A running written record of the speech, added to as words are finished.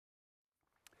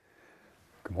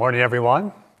Good morning,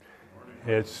 everyone.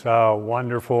 It's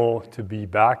wonderful to be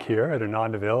back here at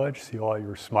Ananda Village, see all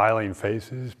your smiling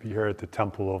faces, be here at the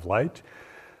Temple of Light.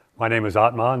 My name is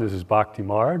Atman, this is Bhakti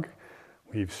Marg.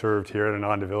 We've served here at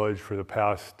Ananda Village for the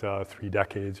past 3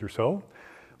 decades or so,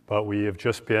 but we have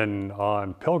just been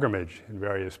on pilgrimage in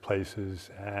various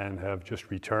places and have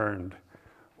just returned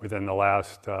within the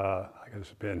last, I guess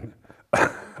it's been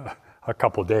a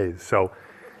couple days. So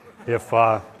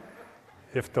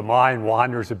if the mind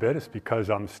wanders a bit, it's because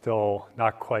I'm still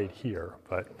not quite here.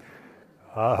 But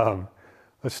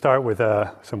let's start with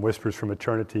some whispers from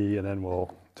eternity, and then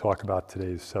we'll talk about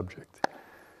today's subject.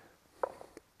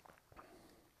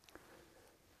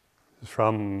 This is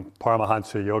from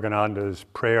Paramhansa Yogananda's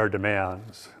Prayer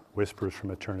Demands, Whispers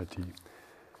from Eternity.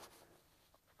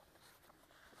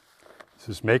 This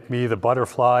is, make me the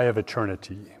butterfly of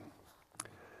eternity.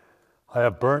 I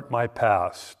have burnt my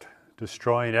past,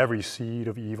 destroying every seed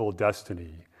of evil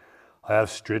destiny. I have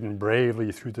stridden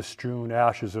bravely through the strewn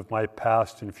ashes of my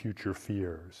past and future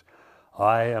fears.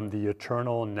 I am the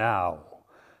eternal now,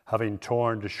 having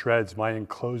torn to shreds my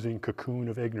enclosing cocoon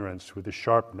of ignorance with the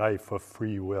sharp knife of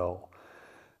free will.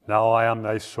 Now I am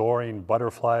thy soaring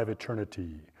butterfly of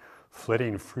eternity,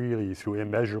 flitting freely through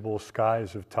immeasurable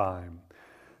skies of time.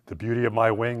 The beauty of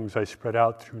my wings I spread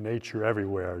out through nature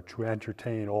everywhere to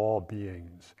entertain all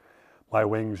beings. My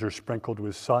wings are sprinkled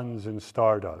with suns and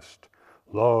stardust.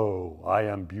 Lo, I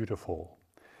am beautiful.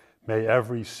 May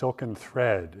every silken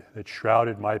thread that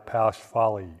shrouded my past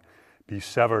folly be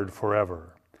severed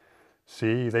forever.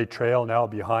 See, they trail now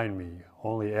behind me,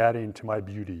 only adding to my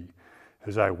beauty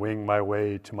as I wing my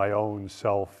way to my own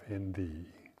self in thee.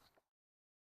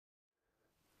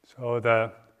 So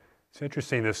it's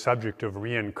interesting, this subject of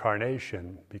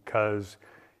reincarnation, because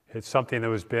it's something that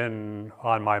has been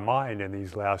on my mind in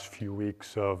these last few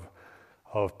weeks of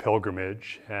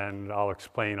pilgrimage, and I'll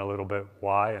explain a little bit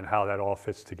why and how that all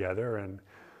fits together and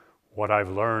what I've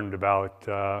learned about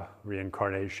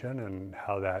reincarnation and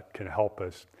how that can help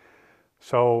us.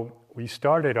 So we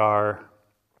started our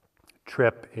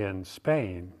trip in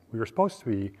Spain. We were supposed to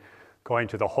be going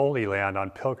to the Holy Land on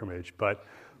pilgrimage, but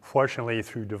fortunately,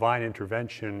 through divine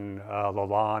intervention,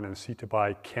 Lalan and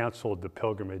Sitabai canceled the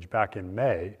pilgrimage back in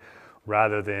May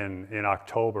rather than in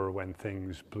October when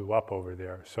things blew up over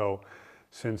there. So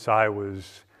since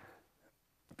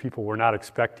people were not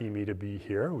expecting me to be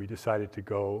here, we decided to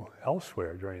go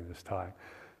elsewhere during this time.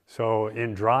 So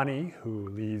Indrani, who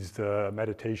leads the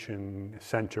meditation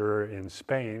center in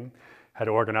Spain, had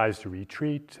organized a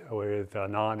retreat with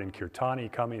Anand and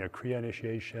Kirtani coming, a Kriya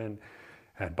initiation.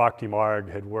 And Bhakti Marg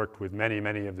had worked with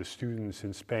many of the students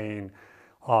in Spain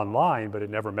online, but had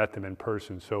never met them in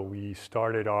person. So we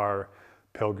started our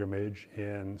pilgrimage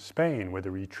in Spain with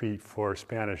a retreat for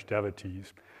Spanish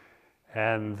devotees.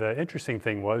 And the interesting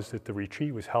thing was that the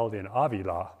retreat was held in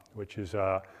Avila, which is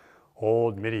an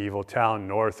old medieval town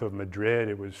north of Madrid.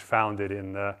 It was founded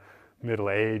in the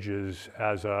Middle Ages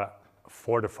as a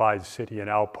fortified city and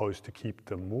outpost to keep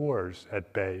the Moors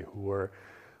at bay, who were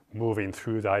moving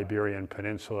through the Iberian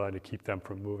Peninsula to keep them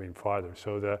from moving farther.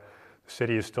 So the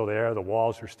city is still there, the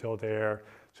walls are still there.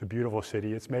 It's a beautiful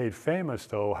city. It's made famous,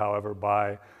 though, however,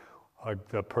 by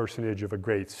the personage of a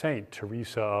great saint,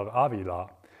 Teresa of Avila.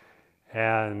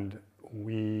 And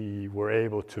we were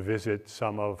able to visit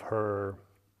some of her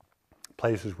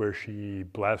places where she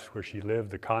blessed, where she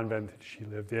lived, the convent that she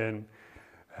lived in.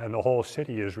 And the whole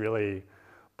city is really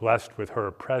blessed with her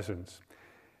presence.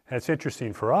 And it's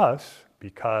interesting for us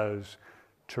because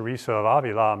Teresa of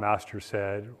Avila, Master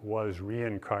said, was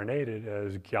reincarnated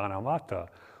as Jnanamata,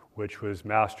 which was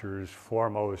Master's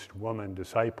foremost woman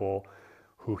disciple,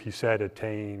 who he said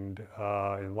attained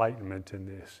enlightenment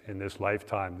in this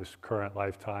lifetime, this current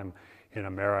lifetime in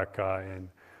America. And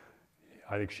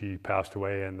I think she passed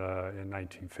away in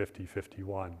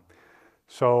 1950-51.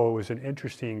 So it was an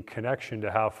interesting connection to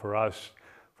have for us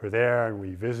for there, and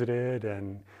we visited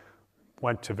and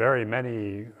went to there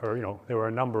were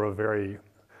a number of very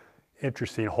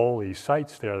interesting holy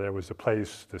sites there. There was a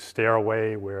place, the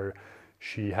stairway, where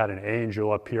she had an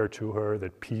angel appear to her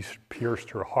that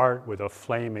pierced her heart with a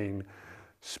flaming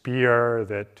spear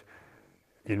that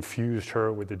infused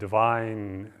her with the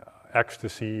divine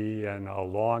ecstasy and a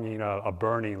longing, a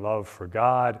burning love for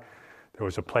God. There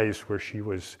was a place where she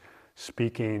was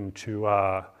speaking to,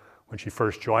 when she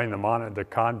first joined the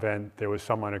convent, there was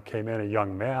someone who came in, a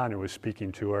young man who was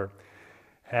speaking to her.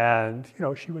 And,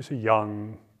 she was a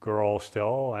young girl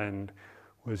still and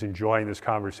was enjoying this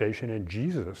conversation. And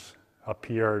Jesus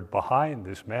appeared behind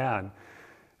this man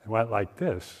and went like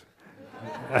this.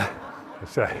 I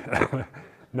said,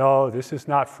 no, this is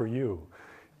not for you.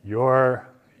 You're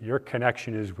your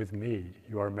connection is with me,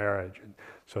 your marriage. And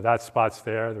so that spot's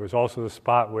there. There was also the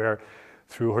spot where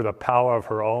through the power of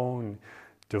her own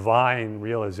divine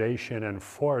realization and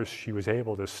force, she was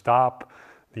able to stop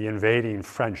the invading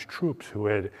French troops who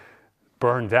had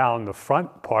burned down the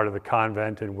front part of the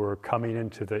convent and were coming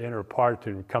into the inner part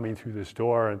and coming through this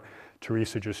door. And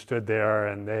Teresa just stood there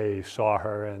and they saw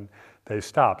her and they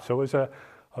stopped. So it was a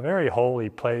very holy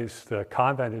place. The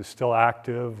convent is still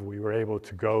active. We were able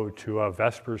to go to a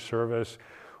Vesper service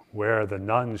where the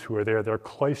nuns who were there, they're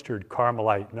cloistered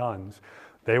Carmelite nuns.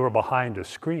 They were behind a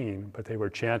screen, but they were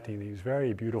chanting these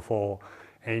very beautiful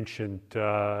ancient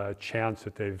chants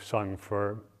that they've sung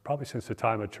for probably since the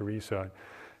time of Teresa.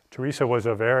 Teresa was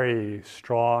a very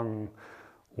strong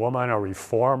woman, a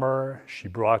reformer. She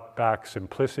brought back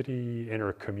simplicity,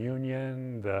 inner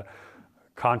communion, the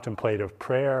contemplative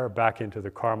prayer back into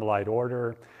the Carmelite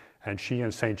order. And she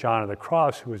and St. John of the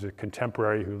Cross, who was a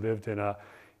contemporary who lived in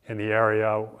the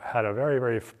area, had a very,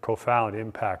 very profound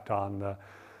impact on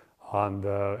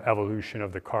the evolution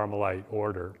of the Carmelite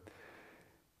order.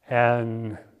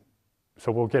 And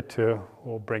so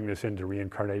we'll bring this into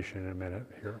reincarnation in a minute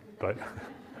here. But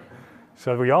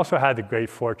so we also had the great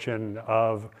fortune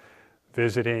of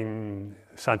visiting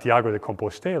Santiago de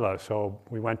Compostela. So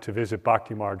we went to visit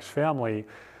Bhakti Marg's family.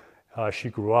 She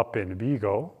grew up in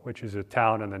Vigo, which is a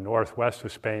town in the northwest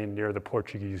of Spain near the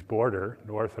Portuguese border,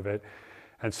 north of it.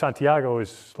 And Santiago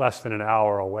is less than an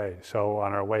hour away. So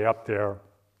on our way up there,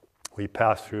 we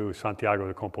passed through Santiago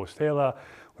de Compostela,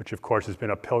 which of course has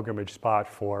been a pilgrimage spot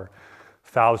for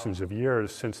thousands of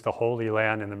years since the Holy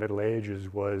Land in the Middle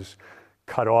Ages was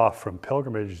cut off from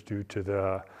pilgrimage due to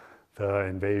the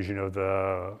invasion of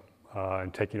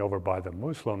and taking over by the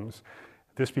Muslims.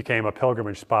 This became a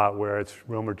pilgrimage spot where it's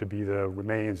rumored to be the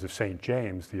remains of St.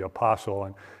 James, the apostle,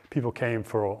 and people came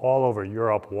from all over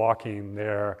Europe walking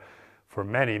there for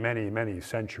many, many, many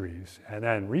centuries. And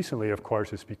then recently, of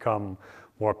course, it's become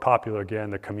more popular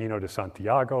again, the Camino de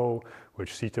Santiago,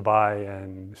 which Sitabai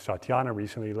and Satyana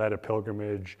recently led a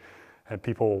pilgrimage, and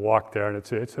people will walk there, and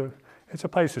it's a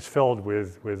place that's filled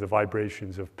with the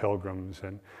vibrations of pilgrims,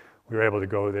 and we were able to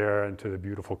go there into the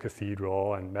beautiful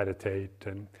cathedral and meditate,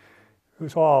 and it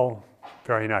was all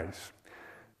very nice.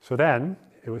 So then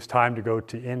it was time to go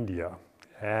to India,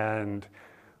 and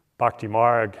Bhakti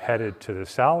Marg headed to the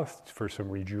south for some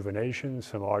rejuvenation,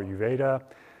 some Ayurveda,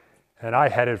 and I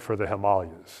headed for the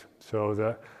Himalayas. So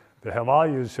the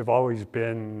Himalayas have always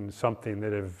been something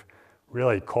that have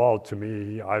really called to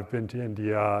me. I've been to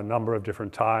India a number of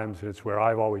different times, and it's where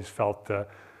I've always felt the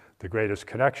greatest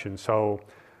connection. So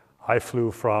I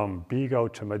flew from Vigo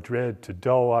to Madrid to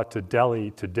Doha to Delhi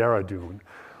to Dehradun,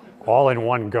 all in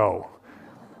one go.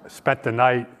 Spent the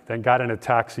night, then got in a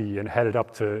taxi and headed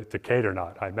up to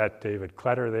Kedarnath. I met David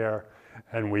Kletter there,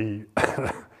 and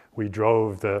we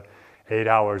drove the 8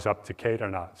 hours up to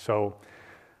Kedarnath. So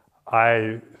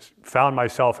I found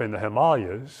myself in the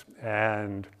Himalayas,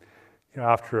 and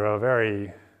after a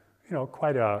very,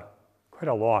 quite a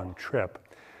long trip,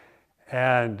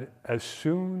 and as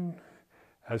soon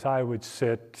as I would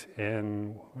sit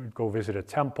and go visit a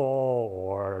temple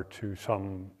or to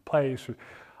some place,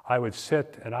 I would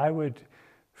sit and I would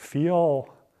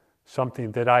feel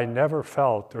something that I never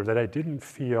felt or that I didn't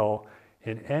feel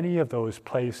in any of those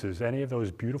places, any of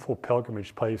those beautiful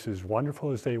pilgrimage places,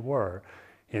 wonderful as they were,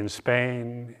 in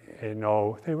Spain. They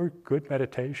were good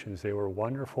meditations. They were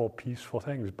wonderful, peaceful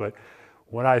things. But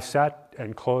when I sat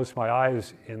and closed my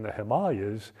eyes in the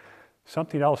Himalayas,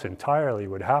 something else entirely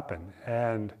would happen.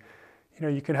 And,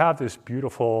 you can have this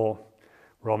beautiful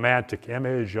romantic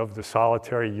image of the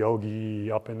solitary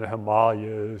yogi up in the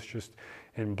Himalayas, just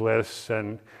in bliss.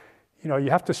 And,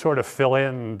 you have to sort of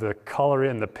color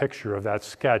in the picture of that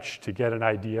sketch to get an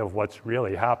idea of what's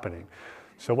really happening.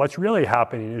 So what's really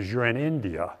happening is you're in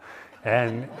India.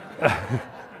 And,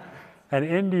 and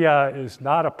India is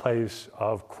not a place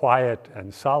of quiet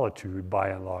and solitude by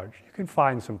and large. You can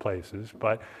find some places,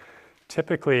 but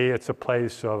typically it's a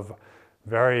place of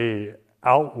very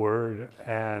outward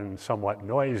and somewhat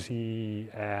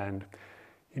noisy. And,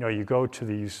 you go to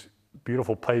these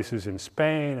beautiful places in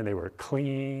Spain and they were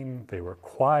clean, they were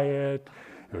quiet,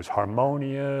 it was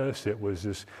harmonious, it was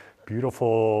this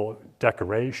beautiful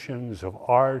decorations of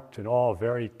art and all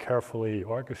very carefully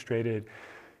orchestrated.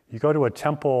 You go to a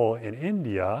temple in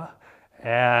India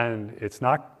and it's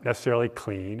not necessarily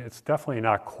clean, it's definitely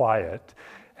not quiet,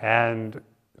 and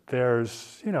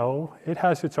there's, it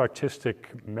has its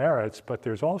artistic merits, but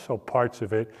there's also parts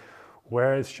of it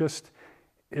where it's just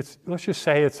let's just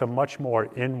say it's a much more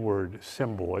inward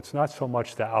symbol. It's not so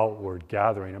much the outward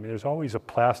gathering. I mean, there's always a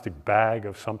plastic bag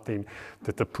of something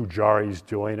that the pujari's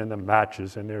doing, and the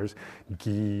matches, and there's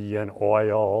ghee and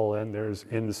oil, and there's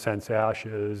incense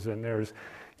ashes, and there's,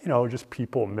 just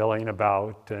people milling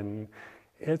about. And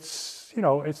it's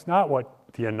not what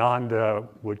the Ananda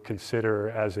would consider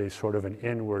as a sort of an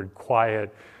inward,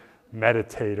 quiet,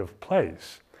 meditative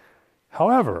place.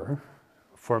 However,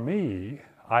 for me,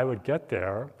 I would get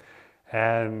there,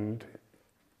 and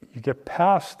you get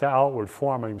past the outward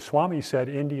form. I mean, Swami said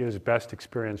India is best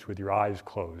experienced with your eyes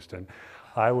closed, and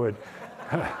I would,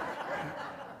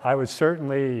 I would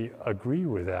certainly agree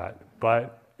with that.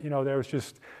 But there was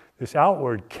just this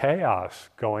outward chaos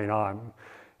going on.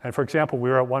 And for example, we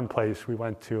were at one place. We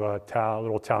went to a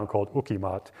little town called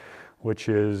Ukimat, which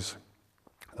is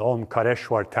the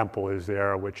Omkareshwar temple is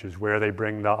there, which is where they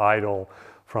bring the idol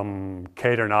from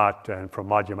Kedarnath and from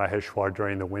Madhya Maheshwar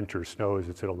during the winter snows.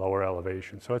 It's at a lower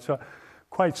elevation. So it's a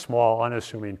quite small,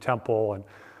 unassuming temple. And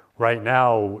right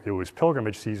now, it was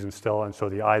pilgrimage season still, and so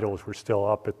the idols were still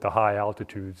up at the high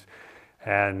altitudes.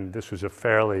 And this was a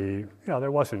fairly,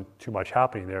 there wasn't too much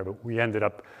happening there, but we ended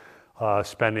up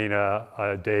spending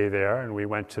a day there, and we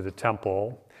went to the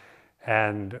temple.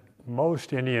 And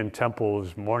most Indian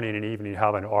temples, morning and evening,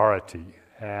 have an arati.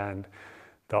 And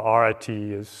the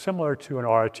arati is similar to an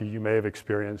arati you may have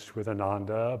experienced with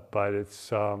Ananda, but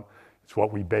it's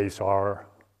what we base our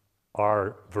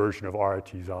version of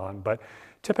aratis on. But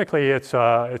typically, it's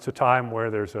a time where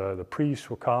the priests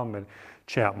will come and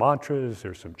chant mantras.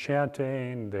 There's some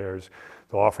chanting. There's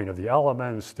the offering of the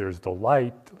elements. There's the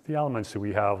light, the elements that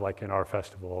we have like in our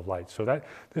festival of lights. So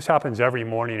this happens every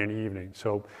morning and evening.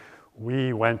 So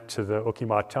we went to the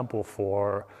Ukimat temple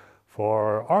for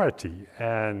arati,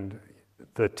 and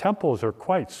the temples are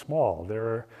quite small.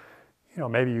 They're,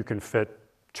 maybe you can fit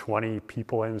 20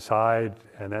 people inside,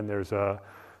 and then there's a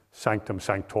sanctum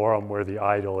sanctorum where the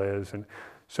idol is. And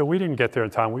so we didn't get there in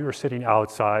time. We were sitting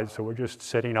outside, so we're just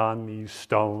sitting on these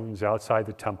stones outside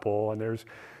the temple, and there's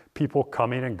people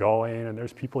coming and going, and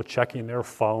there's people checking their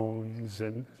phones,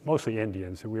 and mostly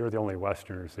Indians. We were the only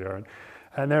Westerners there.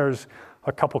 And there's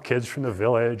a couple kids from the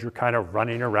village who are kind of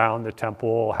running around the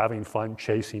temple, having fun,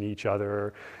 chasing each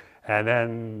other. And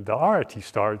then the arati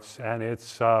starts, and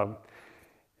it's,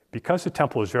 because the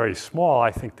temple is very small,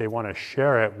 I think they want to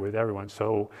share it with everyone.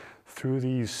 So through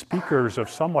these speakers of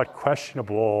somewhat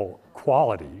questionable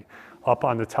quality up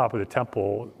on the top of the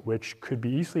temple, which could be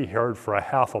easily heard for a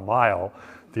half a mile,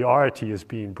 the arati is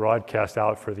being broadcast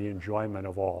out for the enjoyment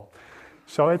of all.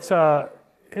 So it's a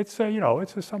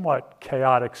somewhat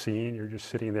chaotic scene. You're just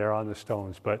sitting there on the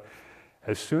stones. But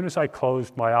as soon as I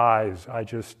closed my eyes, I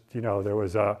just, there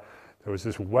was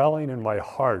this welling in my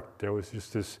heart. There was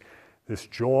just this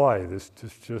joy,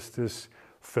 this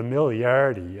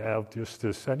familiarity of just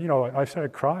this, and I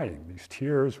started crying. These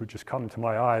tears would just come to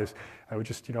my eyes. I would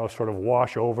just, sort of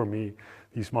wash over me,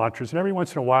 these mantras. And every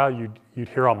once in a while, you'd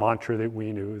hear a mantra that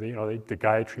we knew. The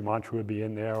Gayatri mantra would be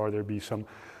in there, or there'd be some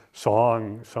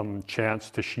song, some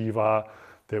chants to Shiva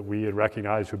that we had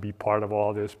recognized would be part of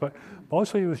all this. But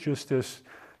mostly it was just this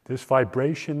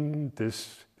vibration, the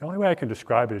only way I can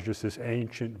describe it is just this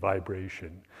ancient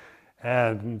vibration.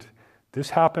 And this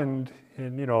happened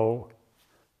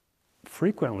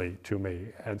frequently to me.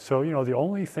 And so, the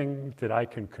only thing that I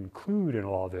can conclude in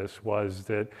all this was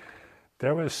that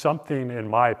there was something in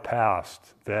my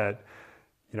past that,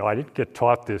 I didn't get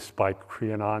taught this by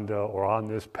Kriyananda or on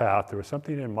this path. There was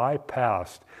something in my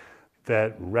past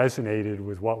that resonated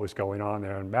with what was going on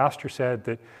there. And Master said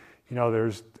that,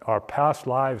 there's our past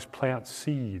lives plant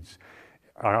seeds,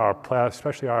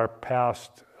 especially our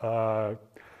past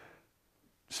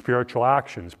spiritual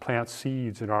actions plant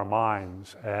seeds in our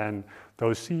minds, and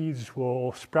those seeds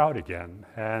will sprout again.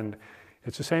 And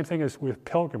it's the same thing as with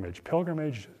pilgrimage.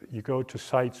 Pilgrimage, you go to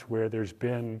sites where there's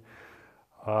been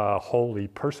holy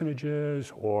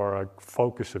personages or a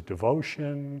focus of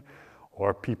devotion,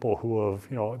 or people who have,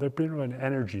 there's been an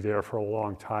energy there for a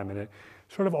long time, and it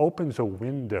sort of opens a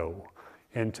window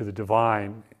into the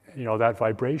divine. That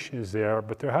vibration is there,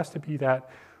 but there has to be that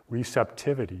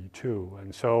receptivity too.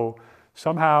 And so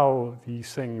somehow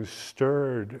these things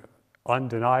stirred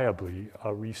undeniably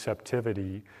a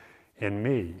receptivity in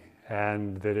me,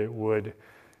 and that it would,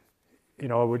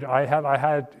 I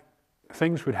had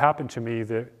things would happen to me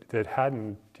that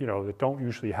hadn't, that don't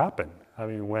usually happen. I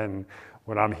mean, when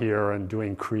I'm here and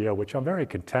doing Kriya, which I'm very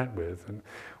content with, and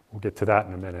we'll get to that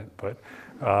in a minute, but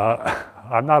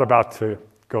I'm not about to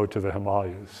go to the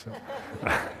Himalayas. So.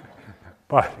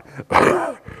 But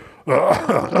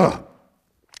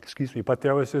excuse me, but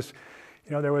there was this,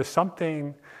 there was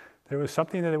something there was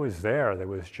something that was there that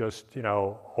was just,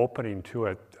 opening to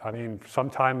it. I mean,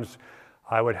 sometimes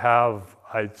we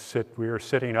were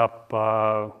sitting up,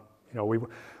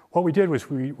 what we did was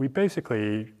we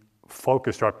basically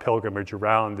focused our pilgrimage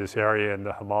around this area in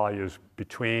the Himalayas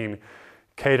between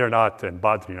Kedarnath and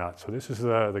Badrinath. So this is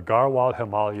the Garhwal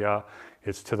Himalaya.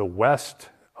 It's to the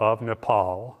west of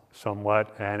Nepal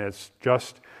somewhat, and it's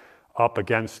just up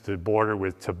against the border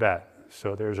with Tibet.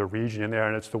 So there's a region in there,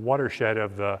 and it's the watershed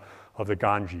of the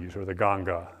Ganges, or the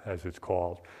Ganga, as it's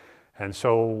called. And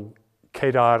so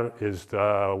Kedar is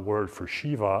the word for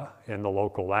Shiva in the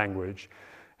local language,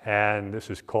 and this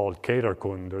is called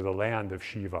Kedarkund, or the land of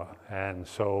Shiva. And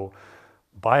so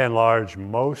by and large,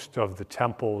 most of the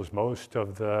temples, most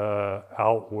of the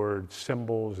outward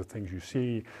symbols, the things you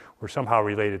see, were somehow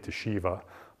related to Shiva.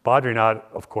 Badrinath,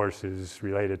 of course, is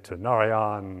related to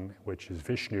Narayan, which is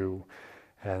Vishnu,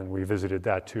 and we visited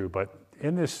that too. But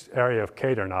in this area of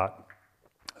Kedarnath,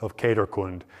 of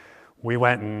Kedarkund, we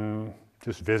went and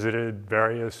just visited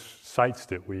various sites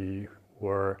that we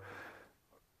were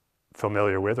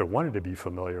familiar with or wanted to be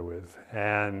familiar with.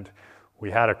 And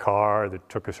we had a car that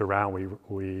took us around.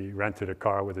 We rented a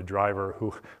car with a driver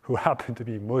who happened to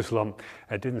be Muslim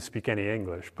and didn't speak any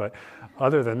English. But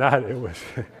other than that,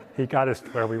 he got us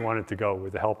where we wanted to go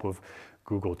with the help of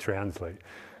Google Translate.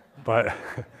 But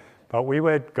we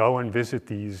would go and visit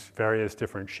these various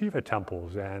different Shiva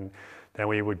temples, and then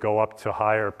we would go up to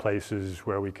higher places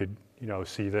where we could,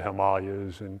 see the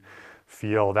Himalayas and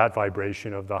feel that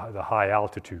vibration of the high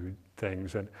altitude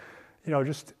things. And,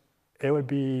 it would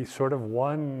be sort of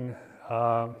one,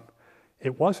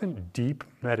 it wasn't deep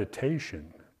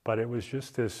meditation, but it was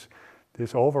just this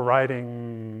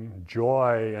overriding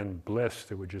joy and bliss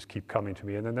that would just keep coming to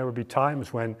me. And then there would be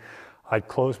times when I'd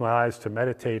close my eyes to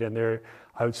meditate, and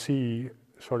I would see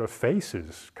sort of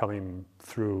faces coming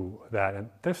through that. And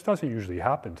this doesn't usually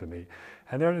happen to me.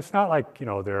 And it's not like,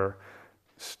 they're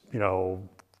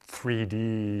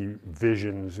 3D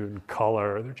visions in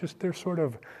color. They're sort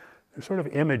of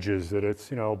images that it's,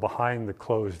 behind the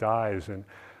closed eyes. And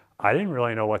I didn't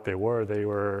really know what they were. They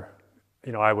were,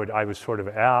 I would sort of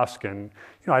ask, and,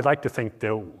 I'd like to think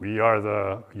that we are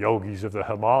the yogis of the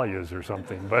Himalayas or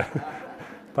something, but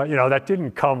that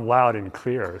didn't come loud and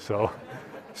clear. So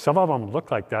some of them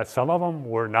looked like that. Some of them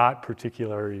were not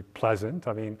particularly pleasant.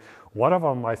 I mean, one of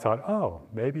them I thought, oh,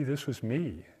 maybe this was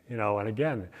me, and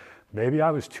again, maybe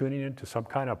I was tuning into some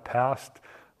kind of past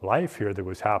life here that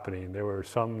was happening. There were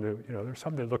some that, there's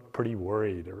some that looked pretty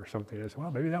worried or something. I said,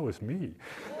 well, maybe that was me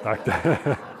back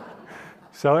then.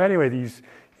 So anyway,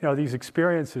 these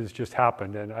experiences just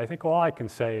happened, and I think all I can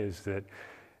say is that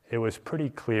it was pretty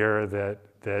clear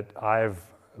that I've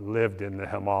lived in the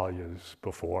Himalayas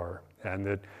before, and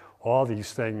that all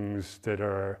these things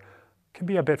that can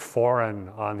be a bit foreign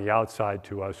on the outside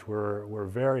to us were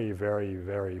very, very,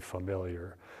 very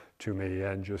familiar to me,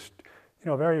 and just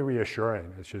very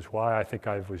reassuring. It's just why I think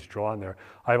I was drawn there.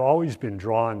 I've always been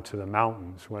drawn to the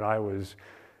mountains. When I was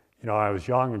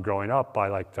young and growing up, I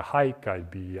liked to hike. I'd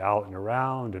be out and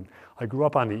around, and I grew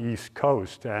up on the East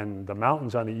Coast, and the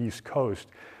mountains on the East Coast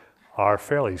are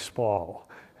fairly small,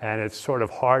 and it's sort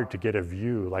of hard to get a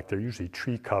view. Like, they're usually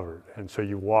tree covered, and so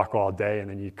you walk all day,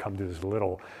 and then you come to this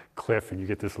little cliff, and you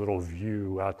get this little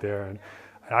view out there. And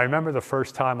I remember the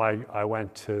first time I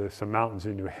went to some mountains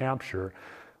in New Hampshire,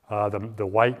 the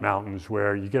White Mountains,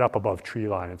 where you get up above tree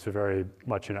line. It's a very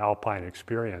much an alpine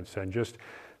experience, and just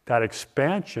that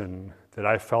expansion that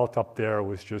I felt up there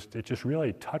it just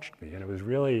really touched me, and it was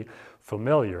really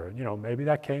familiar. Maybe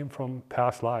that came from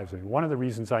past lives. And one of the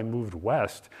reasons I moved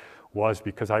west was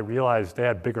because I realized they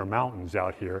had bigger mountains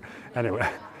out here,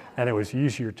 and it was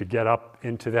easier to get up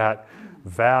into that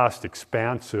vast,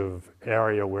 expansive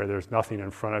area where there's nothing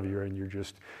in front of you, and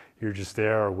you're just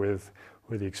there with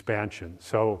the expansion.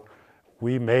 So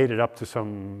we made it up to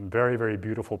some very, very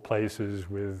beautiful places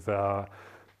with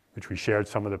which we shared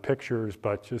some of the pictures,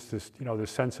 but just this, this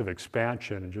sense of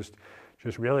expansion, and just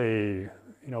really,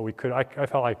 I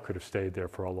felt I could have stayed there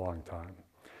for a long time.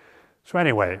 So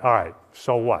anyway, all right,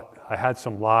 so what? I had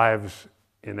some lives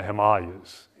in the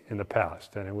Himalayas in the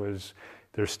past, and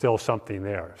there's still something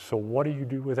there. So what do you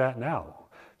do with that now?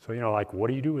 So, what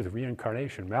do you do with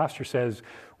reincarnation? Master says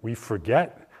we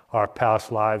forget our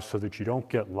past lives so that you don't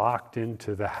get locked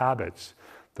into the habits,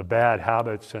 the bad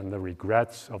habits and the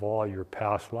regrets of all your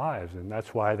past lives, and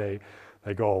that's why they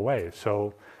go away.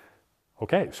 So,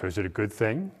 okay, so is it a good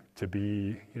thing to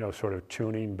be, sort of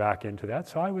tuning back into that?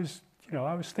 So I was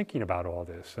thinking about all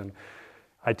this, and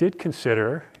I did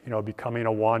consider, becoming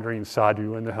a wandering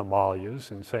sadhu in the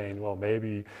Himalayas and saying, well,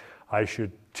 maybe I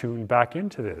should tune back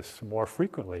into this more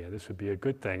frequently, and this would be a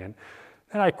good thing. And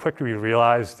then I quickly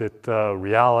realized that the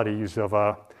realities of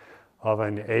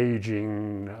an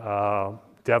aging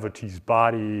devotee's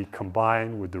body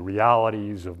combined with the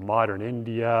realities of modern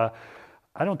India,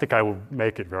 I don't think I will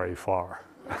make it very far.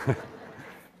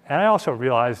 And I also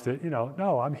realized that,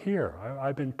 no, I'm here.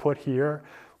 I've been put here.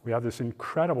 We have this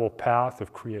incredible path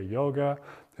of Kriya Yoga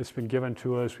that's been given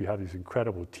to us. We have these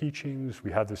incredible teachings.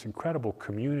 We have this incredible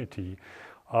community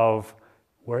of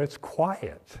where it's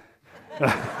quiet.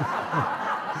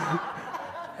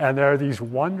 And there are these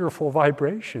wonderful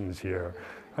vibrations here.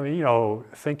 I mean,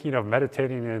 thinking of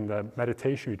meditating in the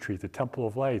meditation retreat, the Temple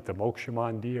of Light, the Moksha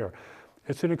Mandir,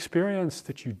 it's an experience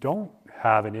that you don't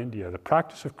have in India. The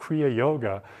practice of Kriya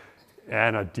Yoga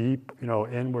and a deep,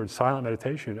 inward silent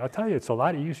meditation, I'll tell you, it's a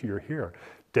lot easier here.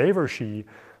 Devarshi,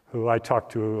 who I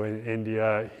talked to in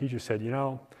India, he just said,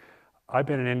 I've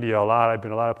been in India a lot, I've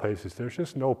been a lot of places. There's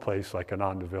just no place like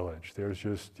Ananda Village. There's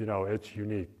just, it's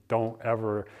unique. Don't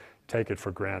ever take it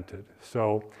for granted.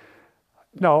 So,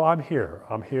 no, I'm here.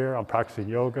 I'm practicing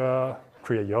yoga,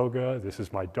 Kriya Yoga. This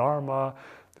is my dharma.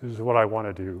 This is what I want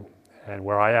to do. And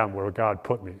where I am, where God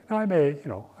put me. Now I may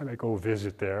go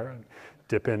visit there and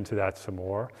dip into that some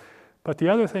more. But the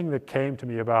other thing that came to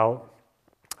me about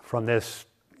from this,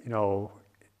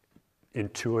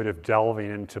 intuitive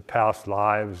delving into past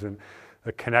lives and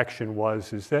the connection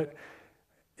is that,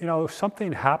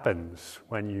 something happens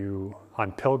when you,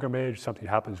 on pilgrimage, something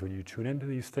happens when you tune into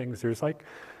these things. There's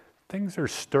things are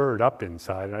stirred up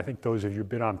inside. And I think those of you who've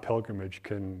been on pilgrimage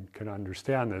can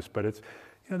understand this, but it's,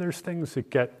 there's things that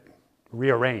get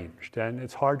rearranged, and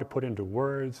it's hard to put into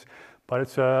words, but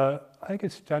I think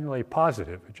it's generally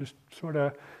positive. It just sort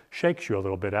of shakes you a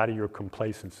little bit out of your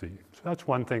complacency. So that's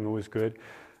one thing that was good.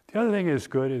 The other thing is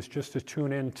good is just to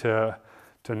tune into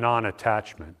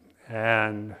non-attachment,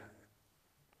 and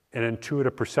an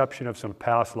intuitive perception of some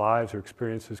past lives or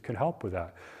experiences can help with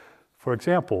that. For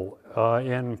example,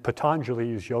 in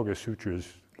Patanjali's Yoga Sutras,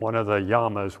 one of the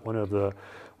yamas, one of the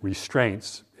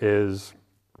restraints is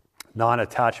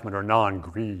non-attachment or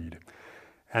non-greed.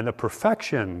 And the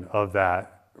perfection of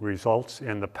that results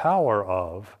in the power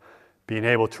of being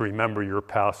able to remember your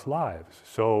past lives.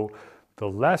 So the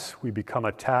less we become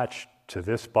attached to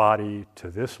this body, to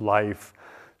this life,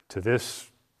 to this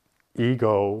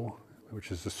ego, which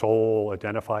is the soul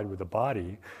identified with the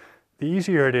body, the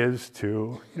easier it is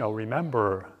to,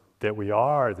 remember that we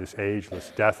are this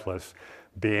ageless, deathless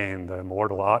being, the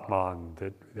immortal Atman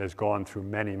that has gone through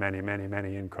many, many, many,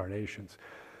 many incarnations.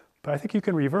 But I think you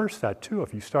can reverse that too.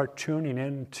 If you start tuning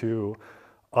into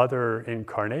other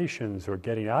incarnations or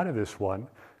getting out of this one,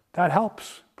 that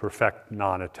helps perfect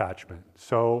non-attachment.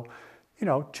 So,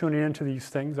 tuning into these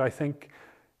things, I think,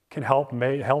 can help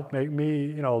make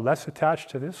me, less attached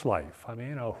to this life. I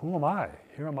mean, who am I?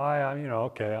 Here am I,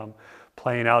 I'm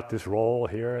playing out this role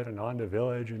here at Ananda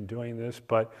Village and doing this,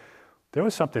 but there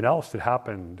was something else that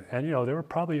happened. And, there were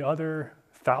probably other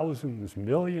thousands,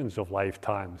 millions of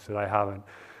lifetimes that I haven't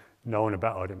known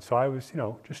about. And so I was,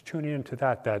 just tuning into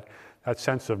that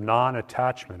sense of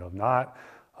non-attachment, of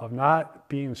not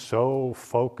being so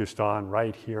focused on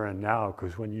right here and now.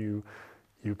 Because when you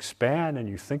expand and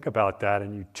you think about that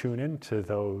and you tune into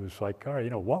those, like, all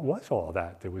right, what was all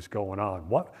that was going on?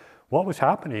 What was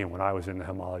happening when I was in the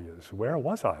Himalayas? Where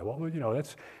was I? What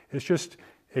was, it's just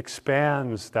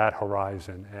expands that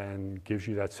horizon and gives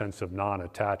you that sense of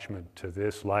non-attachment to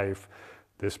this life,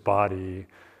 this body,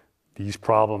 these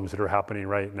problems that are happening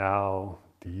right now,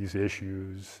 these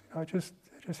issues. It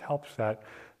just helps that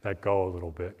go a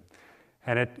little bit.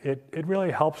 And it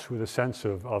really helps with a sense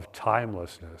of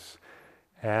timelessness.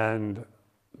 And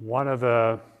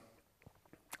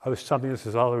this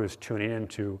is all I was tuning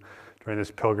into during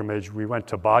this pilgrimage. We went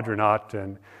to Badrinath,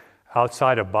 and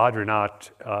outside of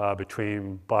Badrinath,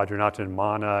 between Badrinath and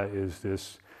Mana, is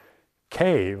this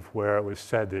cave where it was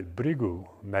said that Bhrigu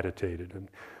meditated. And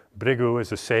Bhrigu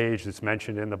is a sage that's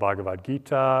mentioned in the Bhagavad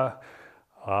Gita.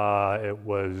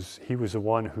 He was the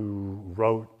one who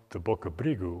wrote the book of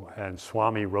Bhrigu, and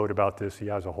Swami wrote about this. He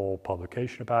has a whole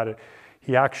publication about it.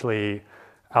 He actually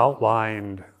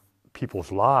outlined people's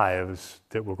lives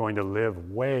that were going to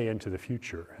live way into the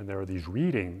future. And there are these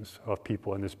readings of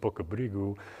people in this book of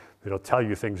Bhrigu that'll tell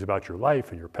you things about your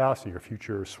life and your past and your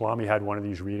future. Swami had one of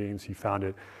these readings. He found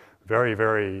it very,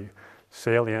 very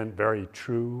salient, very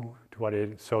true to what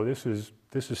it is. So this is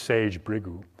Sage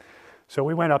Bhrigu. So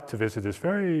we went up to visit this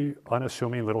very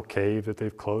unassuming little cave that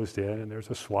they've closed in, and there's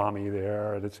a Swami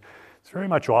there, and it's very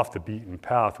much off the beaten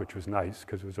path, which was nice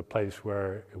because it was a place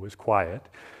where it was quiet,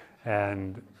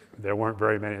 and there weren't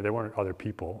other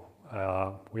people.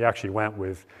 We actually went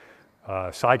with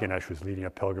Sai Ganesh was leading a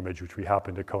pilgrimage, which we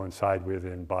happened to coincide with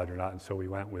in Badrinath, and so we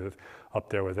went up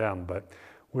there with them. But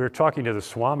we were talking to the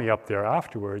Swami up there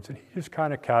afterwards, and he just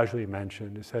kind of casually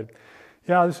mentioned, he said,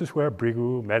 yeah, this is where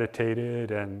Brigu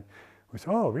meditated, and we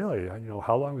said, oh, really?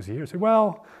 How long was he here? He said,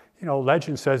 well,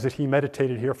 legend says that he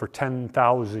meditated here for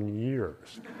 10,000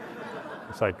 years.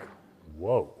 It's like,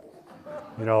 whoa.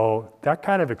 That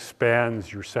kind of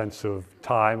expands your sense of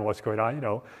time and what's going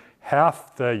on.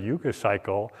 Half the Yuga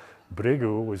cycle,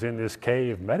 Brigu was in this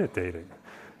cave meditating.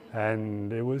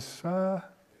 And it was an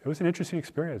interesting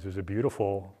experience. It was a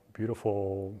beautiful, it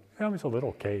was a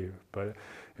little cave, but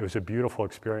it was a beautiful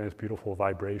experience, beautiful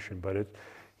vibration. But it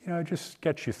just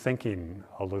gets you thinking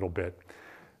a little bit.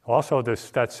 Also,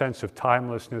 that sense of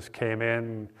timelessness came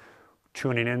in,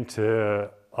 tuning into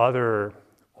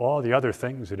all the other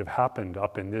things that have happened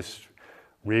up in this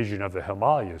region of the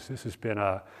Himalayas. This has been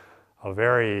a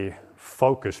very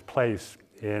focused place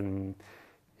in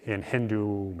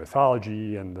Hindu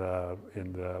mythology and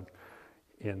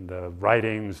in the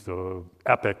writings, the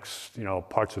epics.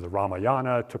 Parts of the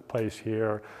Ramayana took place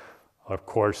here. Of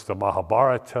course, the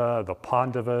Mahabharata, the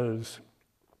Pandavas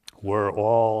were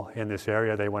all in this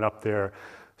area. They went up there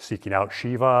seeking out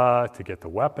Shiva to get the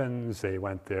weapons. They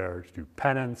went there to do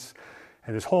penance.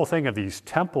 And this whole thing of these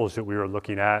temples that we were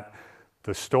looking at,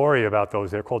 the story about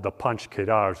those, they're called the Panch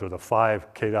Kedars, or the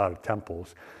 5 Kedar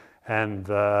temples. And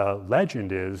the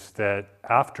legend is that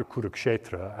after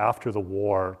Kurukshetra, after the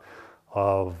war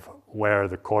of where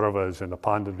the Kauravas and the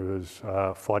Pandavas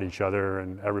fought each other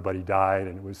and everybody died,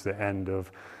 and it was the end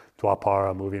of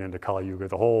Dwapara moving into Kali Yuga,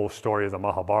 the whole story of the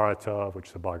Mahabharata,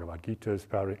 which the Bhagavad Gita is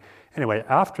about. Anyway,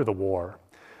 after the war,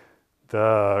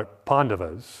 the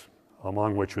Pandavas,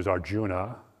 among which was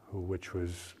Arjuna, which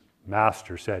was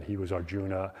Master said he was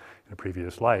Arjuna in a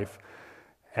previous life,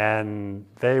 and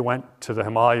they went to the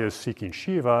Himalayas seeking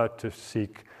Shiva to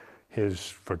seek his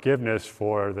forgiveness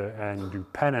and do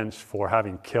penance for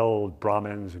having killed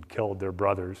Brahmins and killed their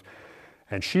brothers.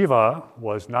 And Shiva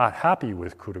was not happy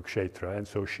with Kurukshetra, and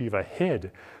so Shiva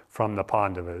hid from the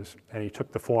Pandavas, and he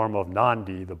took the form of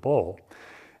Nandi, the bull.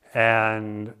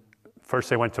 And first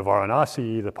they went to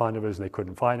Varanasi, the Pandavas, and they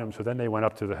couldn't find him, so then they went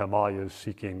up to the Himalayas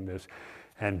seeking this.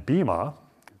 And Bhima,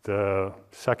 the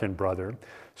second brother,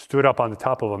 stood up on the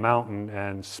top of a mountain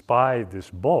and spied this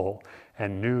bull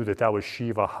and knew that that was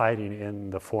Shiva hiding in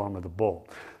the form of the bull.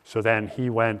 So then he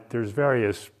went, there's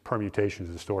various permutations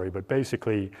of the story, but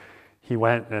basically he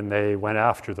went and they went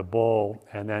after the bull,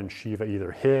 and then Shiva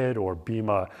either hid or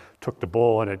Bhima took the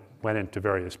bull and it went into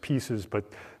various pieces, but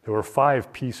there were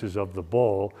 5 pieces of the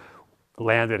bull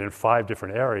landed in 5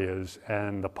 different areas,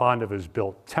 and the Pandavas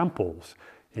built temples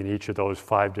in each of those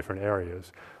 5 different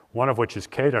areas, one of which is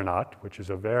Kedarnath, which is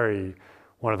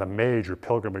one of the major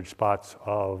pilgrimage spots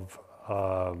of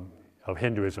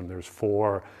Hinduism. There's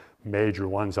 4 major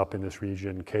ones up in this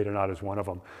region. Kedarnath is one of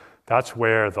them. That's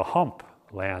where the hump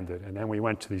landed. And then we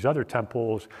went to these other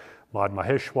temples, Mad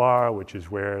Maheshwar, which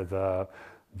is where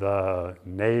the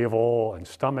navel and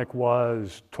stomach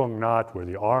was, Tungnath, where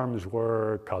the arms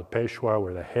were, Kalpeshwar,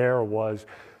 where the hair was.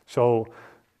 So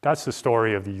that's the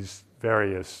story of these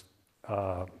various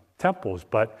temples,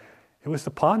 but it was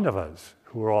the Pandavas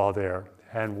who were all there.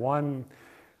 And one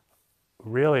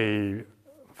really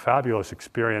fabulous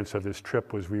experience of this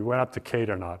trip was we went up to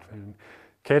Kedarnath. And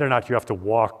Kedarnath, you have to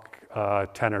walk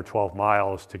 10 or 12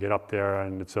 miles to get up there,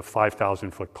 and it's a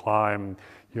 5,000-foot climb.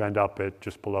 You end up at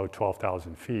just below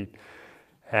 12,000 feet.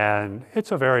 And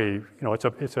it's a very,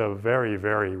 it's a very,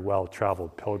 very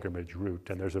well-traveled pilgrimage route,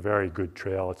 and there's a very good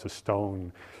trail. It's a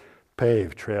stone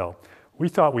paved trail. We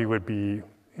thought we would be,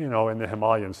 in the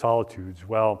Himalayan solitudes.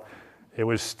 Well, it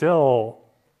was still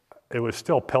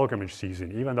pilgrimage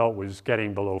season. Even though it was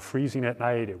getting below freezing at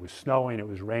night, it was snowing, it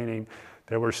was raining,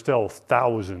 there were still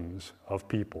thousands of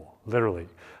people, literally.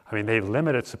 I mean, they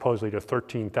limited supposedly to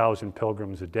 13,000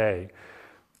 pilgrims a day,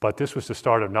 but this was the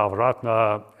start of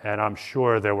Navaratna, and I'm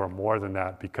sure there were more than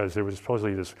that, because there was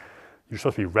supposedly you're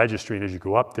supposed to be registering as you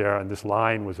go up there, and this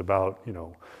line was about,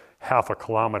 half a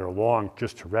kilometer long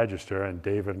just to register, and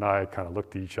David and I kind of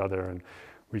looked at each other, and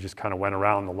we just kind of went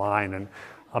around the line, and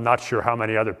I'm not sure how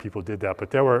many other people did that, but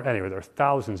there are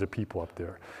thousands of people up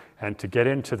there. And to get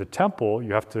into the temple,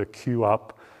 you have to queue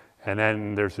up, and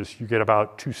then you get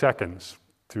about 2 seconds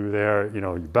through there, you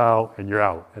bow and you're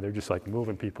out, and they're just like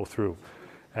moving people through.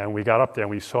 And we got up there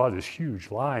and we saw this huge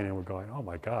line, and we're going, oh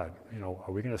my God,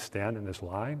 are we gonna stand in this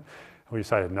line? And we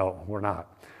decided, no, we're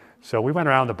not. So we went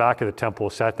around the back of the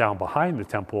temple, sat down behind the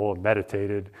temple, and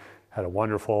meditated, had a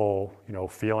wonderful,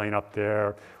 feeling up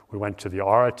there. We went to the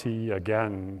Arati.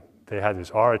 Again, they had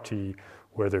this Arati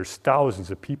where there's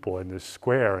thousands of people in this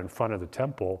square in front of the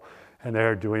temple, and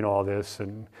they're doing all this.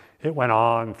 And it went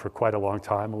on for quite a long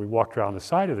time, and we walked around the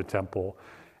side of the temple,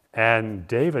 and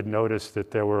David noticed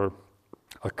that there were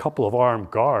a couple of armed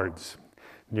guards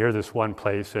near this one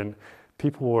place, and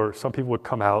some people would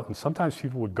come out, and sometimes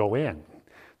people would go in.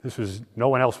 No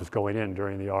one else was going in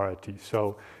during the arati.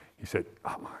 So he said,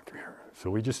 come here. So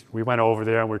we went over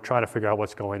there, and we're trying to figure out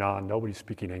what's going on. Nobody's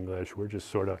speaking English. We're just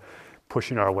sort of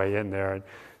pushing our way in there. And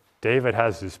David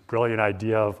has this brilliant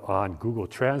idea on Google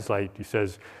Translate. He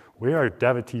says, we are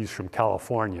devotees from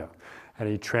California. And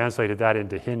he translated that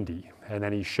into Hindi. And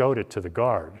then he showed it to the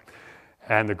guard.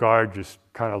 And the guard just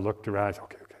kind of looked around and said,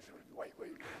 okay, wait.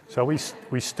 So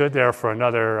we stood there for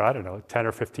another, 10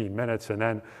 or 15 minutes. And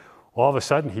then all of a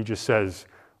sudden he just says,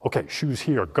 okay, shoes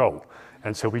here, go.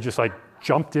 And so we just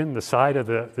jumped in the side of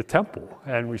the temple.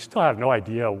 And we still have no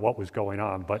idea what was going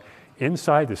on. But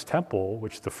inside this temple,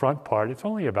 which the front part, it's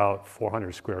only about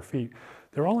 400 square feet.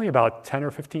 There were only about 10 or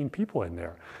 15 people in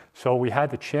there. So we had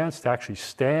the chance to actually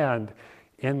stand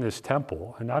in this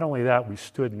temple. And not only that, we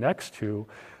stood next to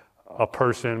a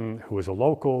person who was a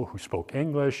local, who spoke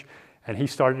English, and he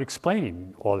started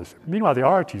explaining all this. Meanwhile, the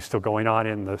arati is still going on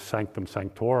in the sanctum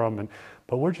sanctorum,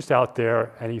 but we're just out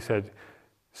there, and he said,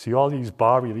 see all these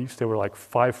bas-reliefs? They were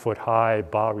 5 foot high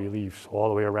bas-reliefs all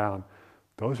the way around.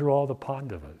 Those are all the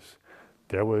Pandavas.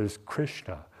 There was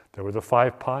Krishna. There were the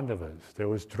 5 Pandavas. There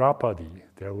was Draupadi.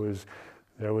 There was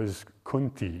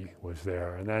Kunti was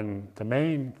there. And then the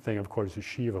main thing, of course, is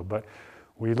Shiva. But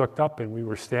we looked up and we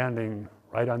were standing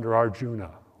right under Arjuna.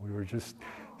 We were just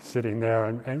sitting there.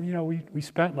 And we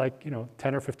spent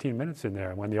 10 or 15 minutes in there.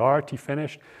 And when the arati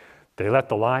finished, they let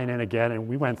the line in again and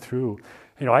we went through.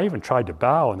 I even tried to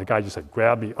bow and the guy just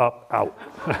grabbed me up, out.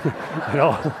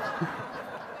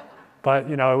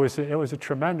 But it was a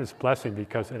tremendous blessing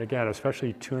because, and again,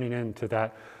 especially tuning into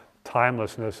that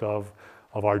timelessness of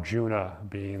Arjuna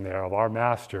being there, of our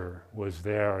master was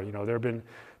there. There have been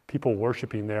people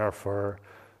worshiping there for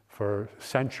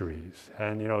centuries.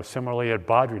 And similarly at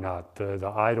Badrinath,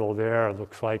 the idol there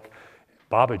looks like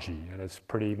Babaji, and it's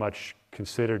pretty much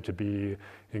considered to be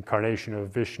incarnation of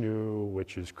Vishnu,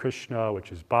 which is Krishna,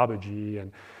 which is Babaji,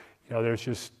 and there's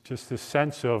just this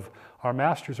sense of our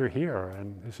masters are here,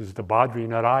 and this is the Badri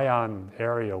Narayan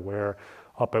area where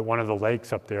up at one of the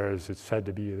lakes up there, as it's said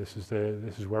to be, this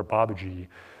is where Babaji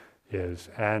is.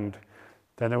 And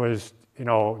then there was,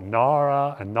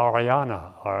 Nara and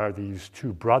Narayana are these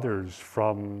 2 brothers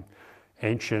from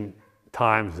ancient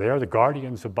times. They are the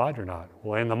guardians of Badrinath.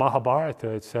 Well, in the Mahabharata,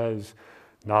 it says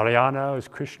Narayana is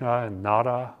Krishna and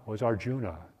Nara was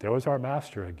Arjuna. There was our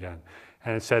master again.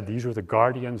 And it said these were the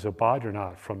guardians of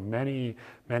Badrinath from many,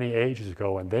 many ages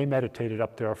ago, and they meditated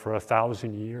up there for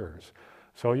 1,000 years.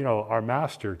 So, our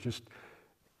master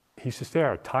he's just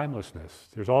there, timelessness.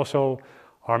 There's also,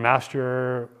 our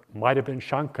master might have been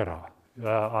Shankara,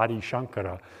 Adi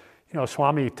Shankara.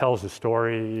 Swami tells the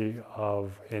story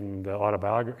in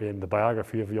the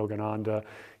biography of Yogananda.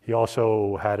 He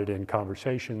also had it in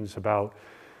conversations about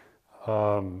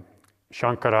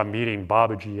Shankara meeting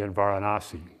Babaji in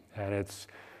Varanasi. And his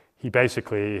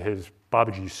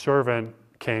Babaji's servant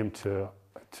came to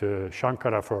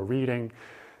Shankara for a reading.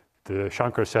 The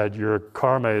Shankara said, your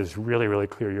karma is really, really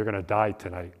clear. You're going to die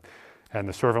tonight. And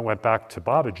the servant went back to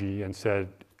Babaji and said,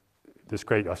 this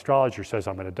great astrologer says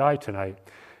I'm going to die tonight.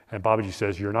 And Babaji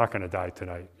says, you're not going to die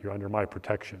tonight. You're under my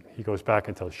protection. He goes back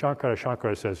and tells Shankara.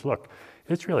 Shankara says, look,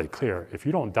 it's really clear. If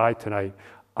you don't die tonight,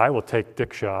 I will take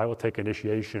diksha, I will take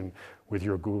initiation with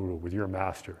your guru, with your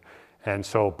master. And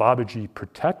so Babaji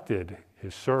protected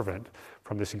his servant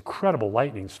from this incredible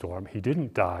lightning storm. He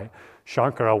didn't die.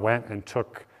 Shankara went and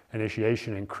took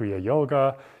initiation in Kriya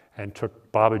Yoga and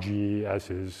took Babaji as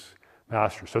his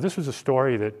master. So this was a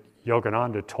story that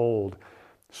Yogananda told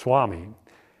Swami.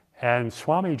 And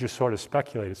Swami just sort of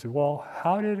speculated, said, well,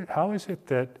 how is it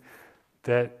that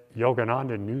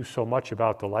Yogananda knew so much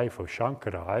about the life of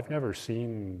Shankara? I've never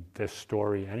seen this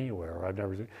story anywhere. I've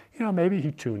never seen, maybe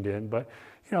he tuned in, but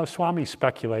Swami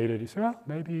speculated. He said, well,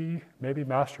 maybe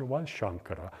Master was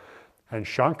Shankara. And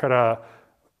Shankara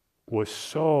was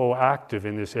so active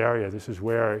in this area. This is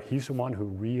where he's the one who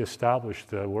reestablished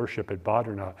the worship at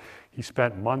Badrinath. He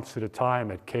spent months at a time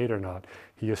at Kedarnath.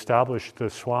 He established the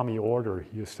Swami order.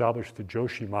 He established the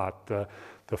Joshimat.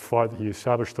 He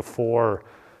established the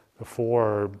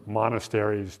four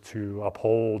monasteries to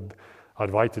uphold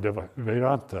Advaita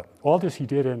Vedanta. All this he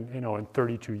did in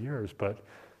 32 years. But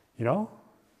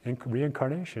in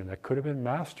reincarnation, that could have been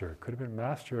Master. Could have been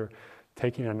Master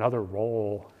taking another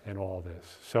role in all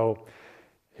this. So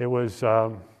it was,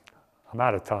 I'm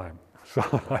out of time. So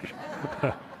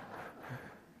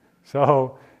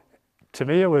So to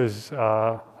me it was,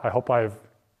 I hope I've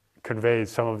conveyed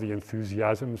some of the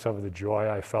enthusiasm, some of the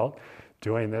joy I felt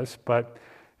doing this, but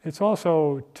it's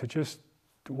also to just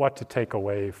what to take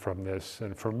away from this.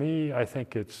 And for me, I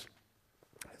think it's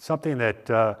something that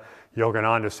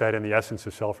Yogananda said in the Essence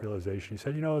of Self-Realization. He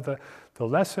said, the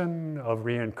lesson of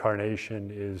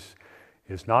reincarnation is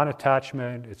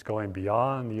non-attachment. It's going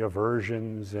beyond the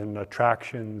aversions and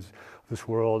attractions of this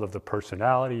world of the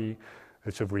personality.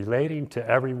 It's of relating to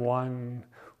everyone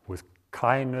with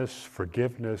kindness,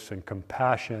 forgiveness, and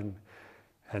compassion,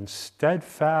 and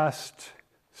steadfastly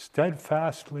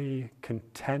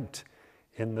content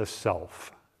in the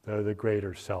self, the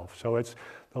greater self. So it's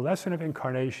the lesson of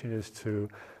reincarnation is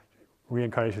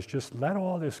just let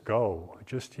all this go.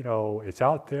 Just, it's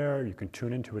out there. You can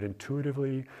tune into it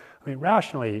intuitively. I mean,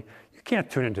 rationally, you can't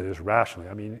tune into this rationally.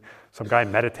 I mean, some guy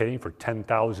meditating for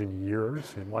 10,000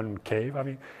 years in one cave. I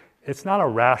mean, it's not a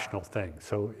rational thing.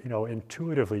 So,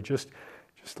 intuitively, just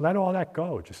let all that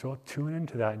go. Just tune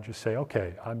into that and just say,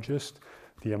 okay, I'm just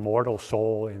the immortal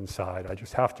soul inside. I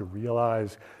just have to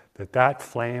realize that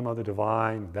flame of the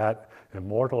divine, that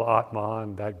immortal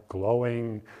Atman, that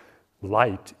glowing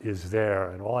light is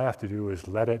there. And all I have to do is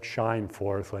let it shine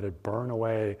forth, let it burn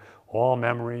away all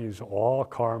memories, all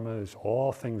karmas,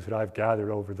 all things that I've gathered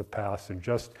over the past, and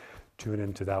just tune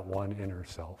into that one inner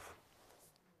self.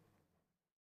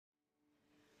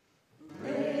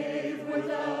 Brave were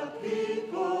the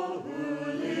people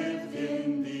who lived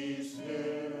in these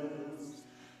hills.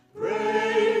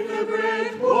 Brave the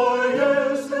great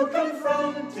warriors who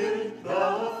confronted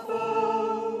the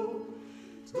foe.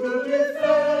 To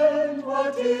defend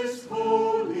what is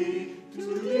holy,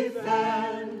 to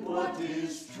defend what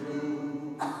is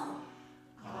true.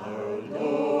 Our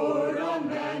Lord on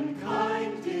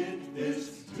mankind did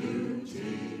this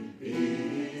duty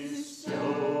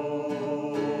bestow.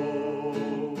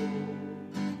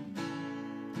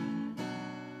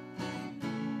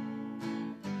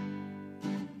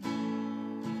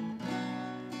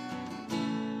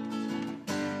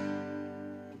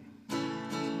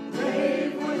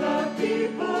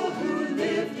 People who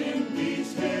lived in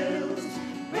these hills,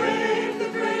 brave the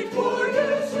great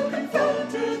warriors who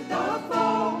confronted the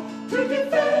foe, to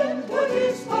defend what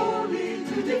is holy,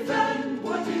 to defend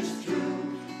what is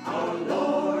true. Our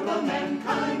Lord on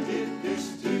mankind did this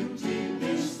duty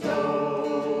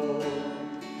bestow.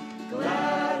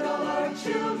 Glad all our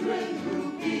children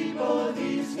who people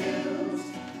these hills,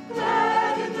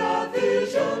 glad in the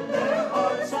vision their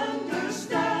hearts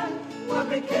understand what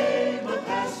became of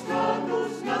past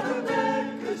struggles. Now the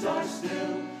records are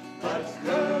still, but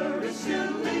courage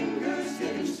still lingers,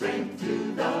 giving strength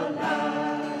to the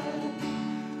land.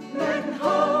 Men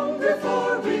hunger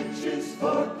for riches,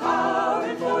 for power,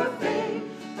 and for fame.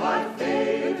 By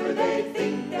favor they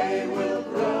think they will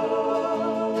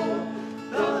grow.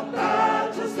 The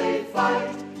battles they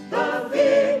fight, the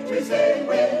victories they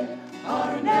win,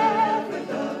 are never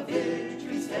the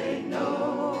victories they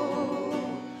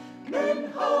know.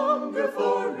 Men hunger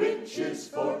for riches,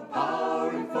 for power,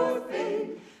 and for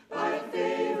fame. By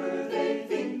favor they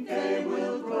think they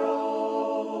will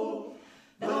grow.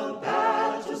 The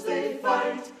battles they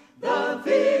fight, the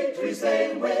victories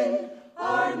they win,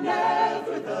 are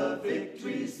never the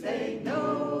victories they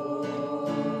know.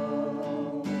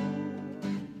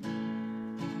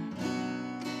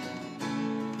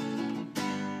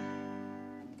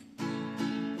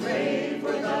 Brave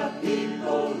were the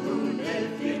people who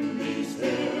lived in these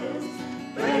hills.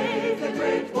 Brave the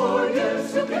great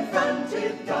warriors who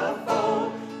confronted the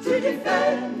foe, to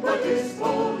defend what is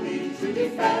holy, to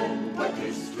defend what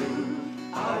is true.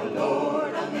 Our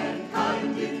Lord on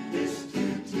mankind did this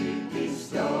duty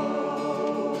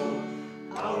bestow.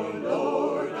 Our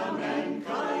Lord on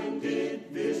mankind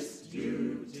did this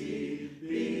duty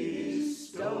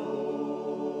bestow.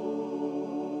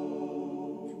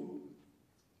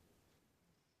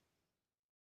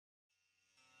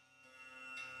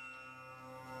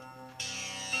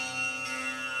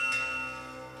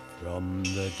 From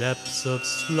the depths of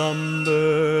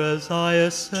slumber as I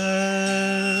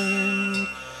ascend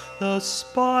the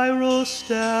spiral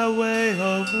stairway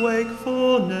of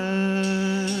wakefulness,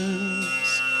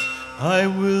 I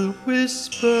will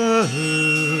whisper,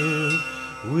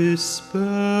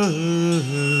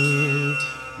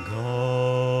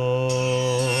 God,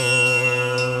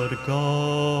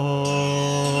 God,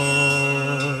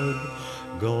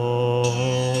 God.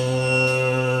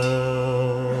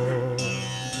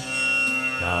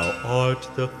 Thou art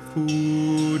the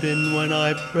food, and when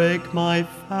I break my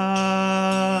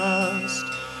fast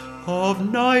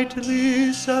of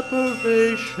nightly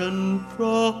separation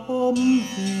from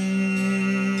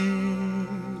thee,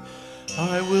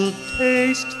 I will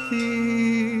taste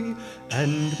thee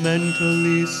and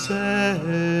mentally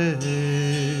say,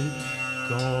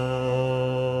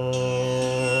 God,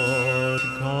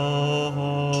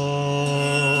 God,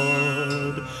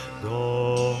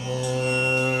 God.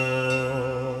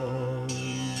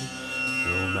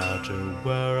 No matter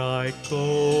where I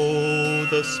go,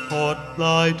 the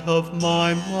spotlight of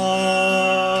my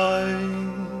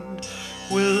mind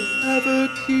will ever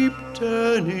keep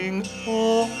turning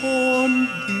on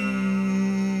thee.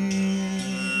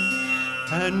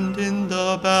 And in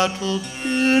the battle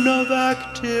bin of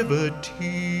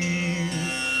activity,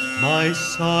 my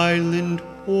silent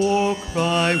war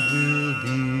cry will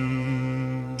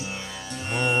be,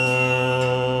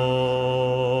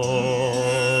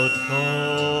 God, God,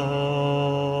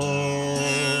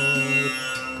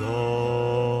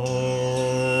 God.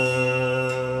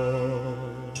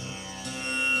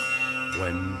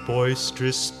 When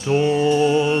boisterous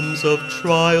storms of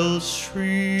trials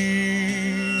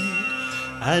shriek,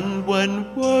 and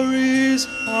when worries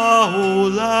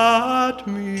howl at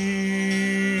me,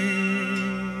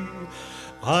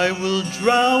 I will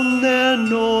drown their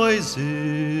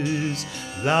noises,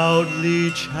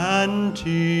 loudly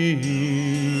chanting,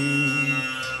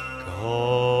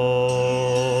 God,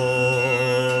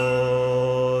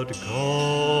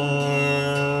 God,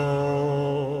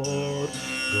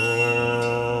 God.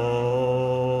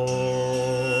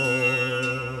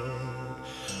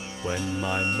 When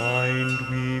my mind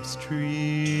weaves streams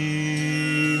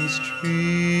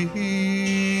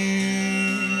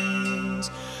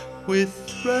with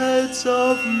threads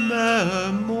of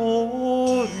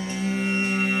memories,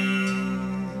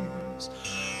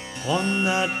 on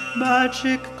that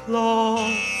magic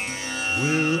cloth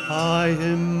will I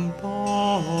emboss,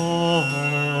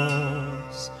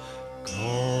 God,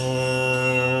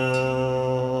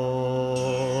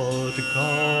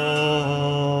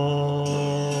 God,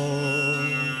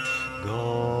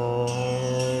 God.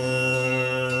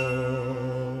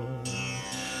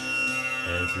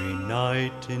 Every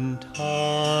night in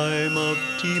time of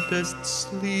deepest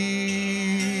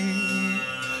sleep,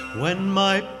 when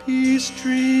my peace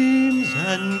dreams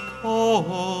and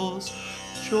calls,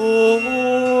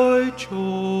 joy, joy,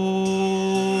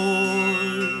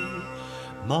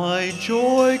 my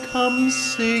joy comes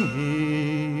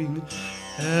singing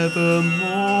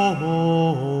evermore.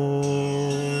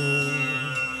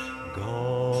 God,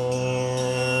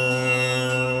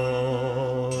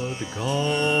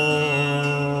 God,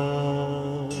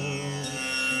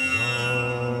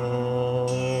 God.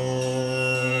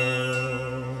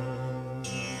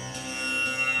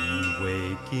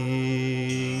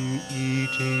 Waking,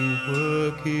 eating,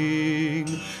 working,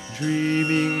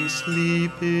 dreaming,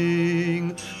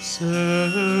 sleeping,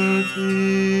 serving,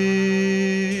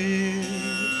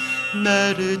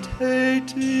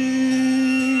 meditating,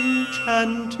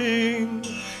 chanting,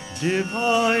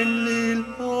 divinely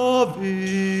loving,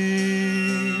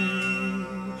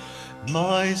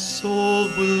 my soul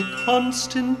will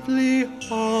constantly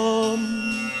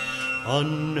hum,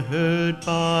 unheard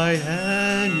by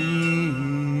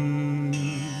any.